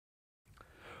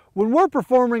When we're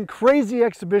performing crazy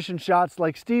exhibition shots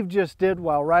like Steve just did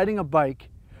while riding a bike,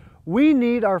 we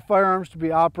need our firearms to be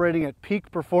operating at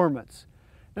peak performance.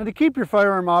 Now, to keep your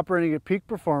firearm operating at peak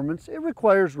performance, it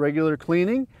requires regular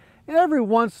cleaning and every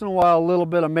once in a while a little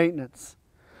bit of maintenance.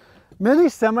 Many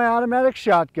semi-automatic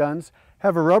shotguns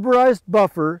have a rubberized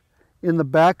buffer in the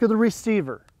back of the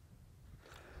receiver.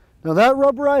 Now, that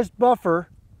rubberized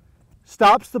buffer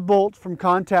stops the bolt from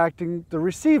contacting the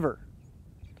receiver.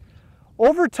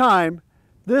 Over time,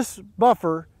 this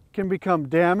buffer can become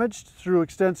damaged through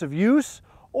extensive use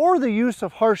or the use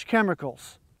of harsh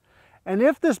chemicals. And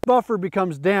if this buffer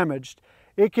becomes damaged,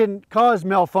 it can cause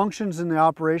malfunctions in the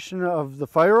operation of the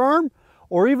firearm,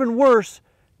 or even worse,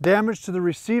 damage to the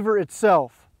receiver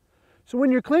itself. So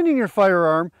when you're cleaning your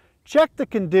firearm, check the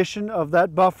condition of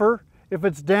that buffer. If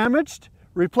it's damaged,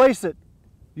 replace it.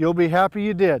 You'll be happy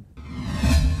you did.